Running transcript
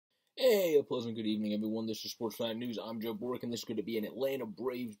Hey, a pleasant good evening, everyone. This is Sports Fan News. I'm Joe Bork, and this is going to be an Atlanta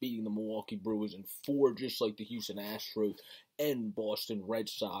Braves beating the Milwaukee Brewers in four, just like the Houston Astros and Boston Red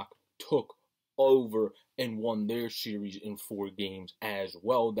Sox took over and won their series in 4 games as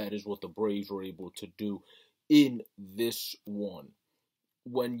well. That is what the Braves were able to do in this one.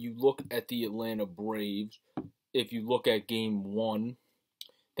 When you look at the Atlanta Braves, if you look at Game 1,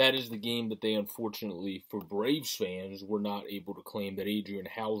 that is the game that they, unfortunately, for Braves fans, were not able to claim that Adrian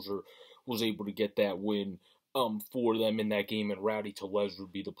Hauser was able to get that win for them in that game, and Rowdy Tellez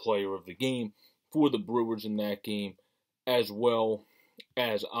would be the player of the game for the Brewers in that game, as well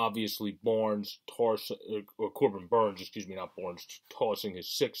as, obviously, Corbin Burnes, not Barnes, tossing his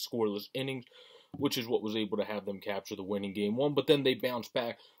 6 scoreless innings, which is what was able to have them capture the win in Game 1. But then they bounced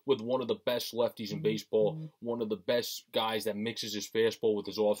back with one of the best lefties in baseball, one of the best guys that mixes his fastball with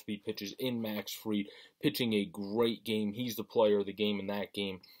his off-speed pitches in Max Fried, pitching a great game. He's the player of the game in that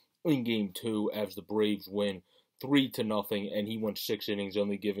game, in Game 2, as the Braves win 3-0, and he went 6 innings,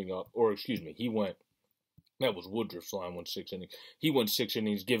 only giving up, that was Woodruff's line, went 6 innings. He went 6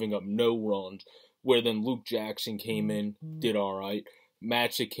 innings, giving up no runs, where then Luke Jackson came in, did all right.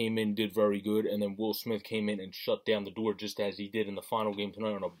 Matzik came in, did very good, and then Will Smith came in and shut down the door just as he did in the final game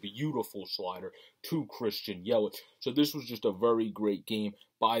tonight on a beautiful slider to Christian Yelich. So this was just a very great game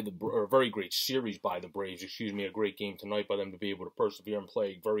a very great series by the Braves, a great game tonight by them to be able to persevere and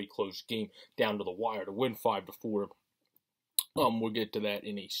play a very close game down to the wire to win 5-4. We'll get to that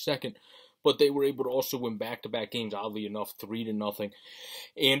in a second. But they were able to also win back-to-back games, oddly enough, 3-0.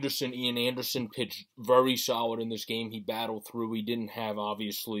 Ian Anderson pitched very solid in this game. He battled through. He didn't have,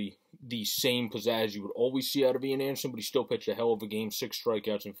 obviously, the same pizzazz you would always see out of Ian Anderson, but he still pitched a hell of a game, 6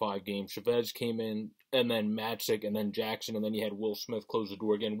 strikeouts in 5 games. Chavez came in, and then Matzik, and then Jackson, and then you had Will Smith close the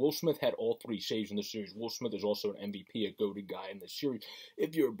door again. Will Smith had all 3 saves in the series. Will Smith is also an MVP, a goated guy in this series.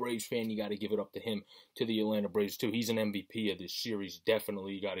 If you're a Braves fan, you got to give it up to him, to the Atlanta Braves, too. He's an MVP of this series.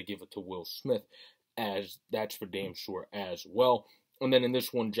 Definitely, you got to give it to Will Smith, as that's for damn sure as well. And then in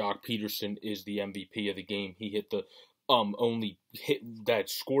this one, Jock Peterson is the MVP of the game. He hit the only hit that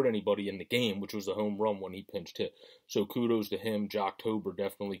scored anybody in the game, which was the home run when he pinch hit. So kudos to him. Jocktober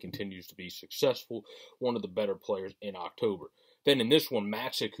definitely continues to be successful. One of the better players in October. Then in this one,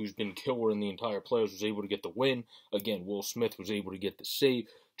 Matzik, who's been killer in the entire playoffs, was able to get the win. Again, Will Smith was able to get the save.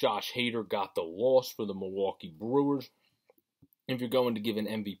 Josh Hader got the loss for the Milwaukee Brewers. If you're going to give an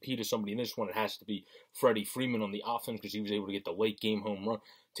MVP to somebody in this one, it has to be Freddie Freeman on the offense, because he was able to get the late game home run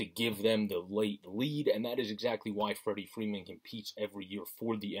to give them the late lead, and that is exactly why Freddie Freeman competes every year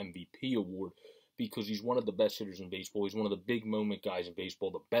for the MVP award, because he's one of the best hitters in baseball. He's one of the big moment guys in baseball,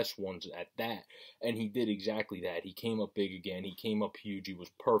 the best ones at that, and he did exactly that. He came up big again. He came up huge. He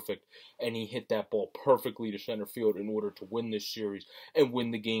was perfect, and he hit that ball perfectly to center field in order to win this series and win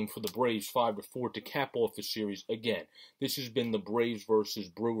the game for the Braves 5-4 to cap off the series. Again, this has been the Braves versus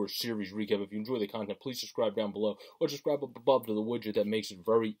Brewers series recap. If you enjoy the content, please subscribe down below or subscribe up above to the widget. That makes it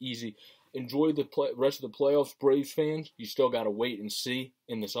very easy. Enjoy the rest of the playoffs, Braves fans. You still got to wait and see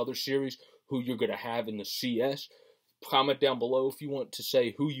in this other series who you're going to have in the CS. Comment down below if you want to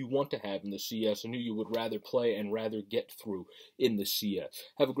say who you want to have in the CS and who you would rather play and rather get through in the CS.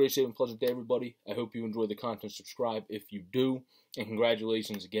 Have a great, safe, and pleasant day, everybody. I hope you enjoy the content. Subscribe if you do. And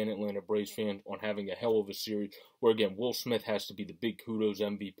congratulations again, Atlanta Braves fans, on having a hell of a series where, again, Will Smith has to be the big kudos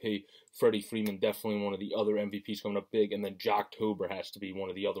MVP. Freddie Freeman, definitely one of the other MVPs coming up big. And then Jocktober has to be one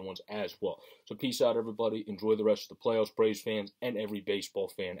of the other ones as well. So peace out, everybody. Enjoy the rest of the playoffs, Braves fans, and every baseball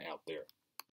fan out there.